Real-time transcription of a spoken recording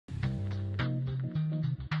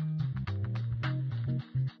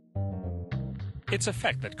It's a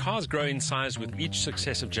fact that cars grow in size with each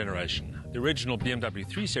successive generation. The original BMW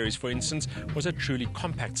 3 Series, for instance, was a truly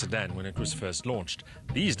compact sedan when it was first launched.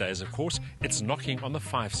 These days, of course, it's knocking on the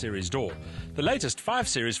 5 Series door. The latest 5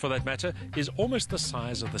 Series, for that matter, is almost the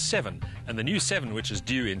size of the 7, and the new 7, which is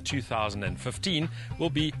due in 2015, will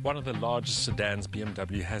be one of the largest sedans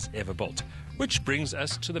BMW has ever built. Which brings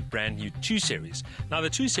us to the brand new 2 Series. Now, the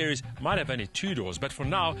 2 Series might have only 2 doors, but for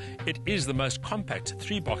now, it is the most compact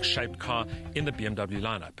 3-box shaped car in the BMW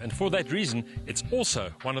lineup. And for that reason, it's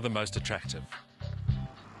also one of the most attractive.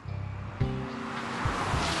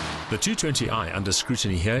 The 220i under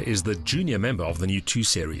scrutiny here is the junior member of the new 2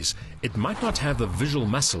 Series. It might not have the visual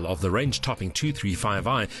muscle of the range-topping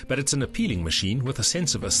 235i, but it's an appealing machine with a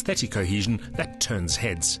sense of aesthetic cohesion that turns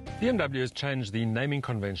heads. BMW has changed the naming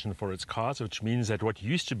convention for its cars, which means that what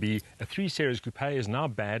used to be a 3 Series coupe is now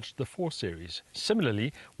badged the 4 Series.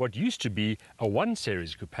 Similarly, what used to be a 1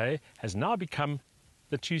 Series coupe has now become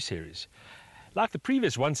the 2 Series. Like the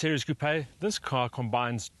previous 1 Series coupe, this car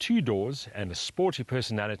combines 2 doors and a sporty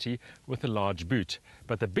personality with a large boot.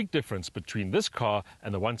 But the big difference between this car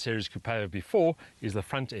and the 1 Series coupe of before is the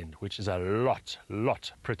front end, which is a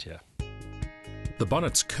lot prettier. The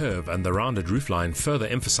bonnet's curve and the rounded roofline further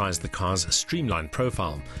emphasize the car's streamlined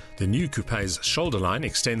profile. The new coupe's shoulder line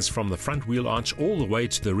extends from the front wheel arch all the way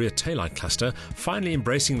to the rear taillight cluster, finally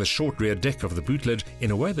embracing the short rear deck of the boot lid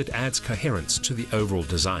in a way that adds coherence to the overall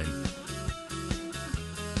design.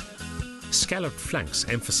 Scalloped flanks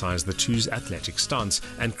emphasize the 2's athletic stance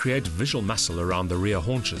and create visual muscle around the rear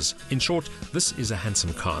haunches. In short, this is a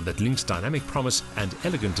handsome car that links dynamic promise and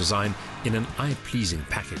elegant design in an eye-pleasing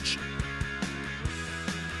package.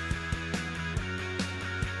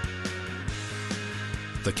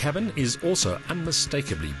 The cabin is also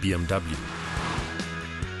unmistakably BMW.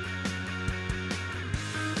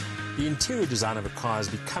 The interior design of a car has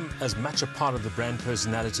become as much a part of the brand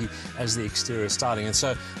personality as the exterior styling, and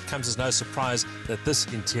so it comes as no surprise that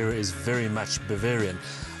this interior is very much Bavarian.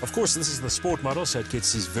 Of course, this is the sport model, so it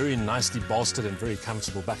gets these very nicely bolstered and very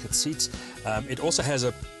comfortable bucket seats. It also has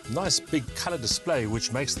a nice big colour display,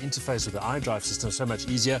 which makes the interface with the iDrive system so much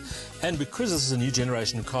easier. And because this is a new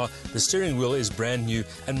generation car, the steering wheel is brand new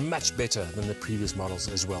and much better than the previous models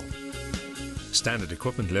as well. Standard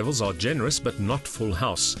equipment levels are generous but not full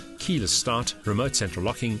house. Keyless start, remote central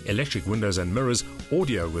locking, electric windows and mirrors,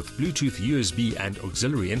 audio with Bluetooth, USB and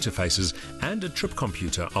auxiliary interfaces, and a trip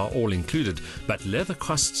computer are all included, but leather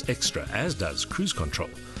costs extra, as does cruise control.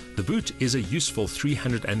 The boot is a useful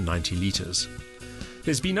 390 litres.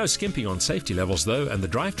 There's been no skimping on safety levels though, and the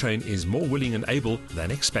drivetrain is more willing and able than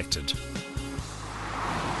expected.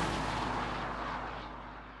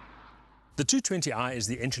 The 220i is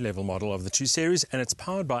the entry-level model of the 2 Series, and it's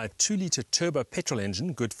powered by a 2-litre turbo petrol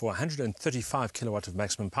engine good for 135 kilowatt of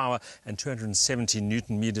maximum power and 270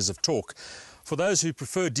 newton-meters of torque. For those who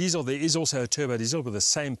prefer diesel, there is also a turbo diesel with the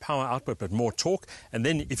same power output but more torque. And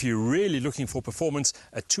then if you're really looking for performance,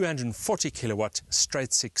 a 240 kilowatt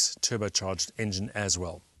straight-six turbocharged engine as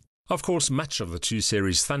well. Of course, much of the 2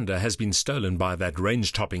 Series thunder has been stolen by that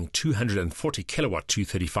range-topping 240 kilowatt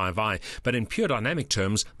 235i, but in pure dynamic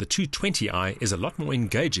terms, the 220i is a lot more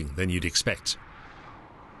engaging than you'd expect.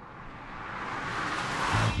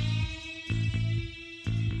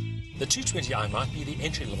 The 220i might be the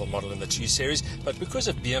entry-level model in the 2 Series, but because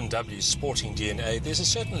of BMW's sporting DNA, there's a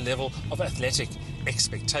certain level of athletic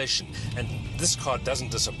expectation, and this car doesn't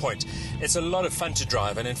disappoint. It's a lot of fun to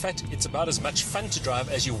drive, and in fact, it's about as much fun to drive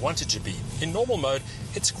as you want it to be. In normal mode,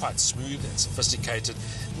 it's quite smooth and sophisticated,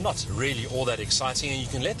 not really all that exciting, and you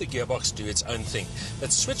can let the gearbox do its own thing.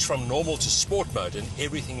 But switch from normal to sport mode and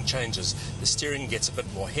everything changes. The steering gets a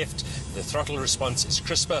bit more heft, the throttle response is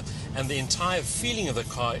crisper, and the entire feeling of the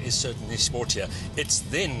car is certainly sportier. It's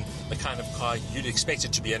then the kind of car you'd expect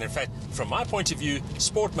it to be, and in fact, from my point of view,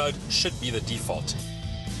 sport mode should be the default.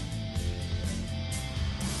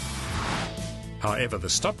 However, the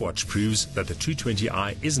stopwatch proves that the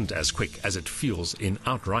 220i isn't as quick as it feels in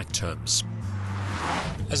outright terms.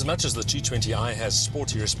 As much as the 220i has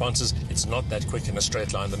sporty responses, it's not that quick in a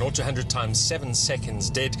straight line. The 0 to 100 times 7 seconds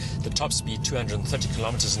dead, the top speed 230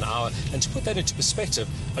 kilometers an hour. And to put that into perspective,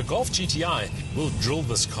 a Golf GTI will drill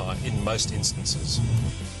this car in most instances.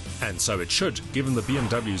 And so it should, given the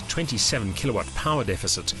BMW's 27 kilowatt power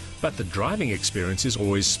deficit. But the driving experience is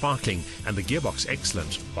always sparkling and the gearbox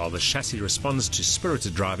excellent, while the chassis responds to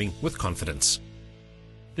spirited driving with confidence.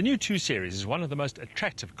 The new 2 Series is one of the most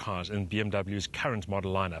attractive cars in BMW's current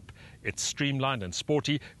model lineup. It's streamlined and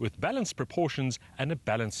sporty, with balanced proportions and a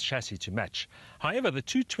balanced chassis to match. However, the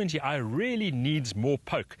 220i really needs more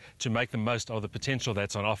poke to make the most of the potential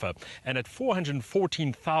that's on offer. And at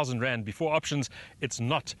 414,000 Rand before options, it's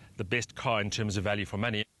not the best car in terms of value for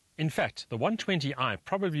money. In fact, the 120i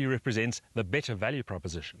probably represents the better value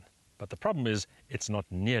proposition. But the problem is, it's not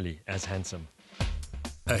nearly as handsome.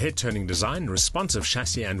 A head-turning design, responsive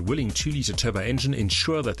chassis and willing 2-litre turbo engine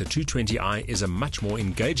ensure that the 220i is a much more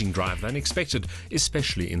engaging drive than expected,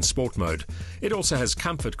 especially in sport mode. It also has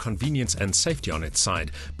comfort, convenience and safety on its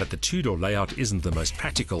side, but the 2-door layout isn't the most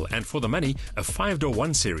practical, and for the money, a 5-door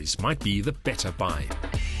 1 Series might be the better buy.